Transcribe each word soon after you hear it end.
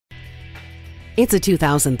It's a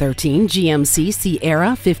 2013 GMC Sierra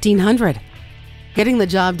 1500. Getting the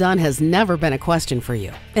job done has never been a question for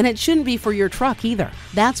you, and it shouldn't be for your truck either.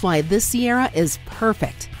 That's why this Sierra is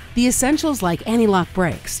perfect. The essentials like anti-lock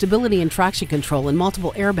brakes, stability and traction control, and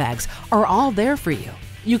multiple airbags are all there for you.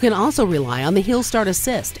 You can also rely on the hill start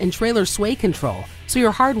assist and trailer sway control, so your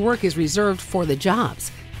hard work is reserved for the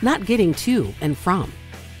jobs, not getting to and from.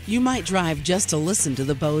 You might drive just to listen to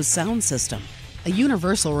the Bose sound system. A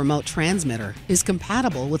universal remote transmitter is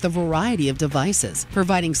compatible with a variety of devices,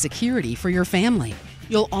 providing security for your family.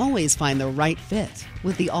 You'll always find the right fit,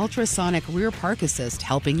 with the ultrasonic rear park assist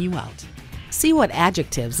helping you out. See what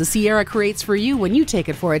adjectives the Sierra creates for you when you take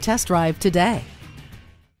it for a test drive today.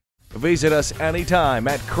 Visit us anytime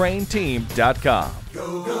at crainteam.com.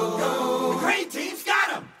 Go, go, go.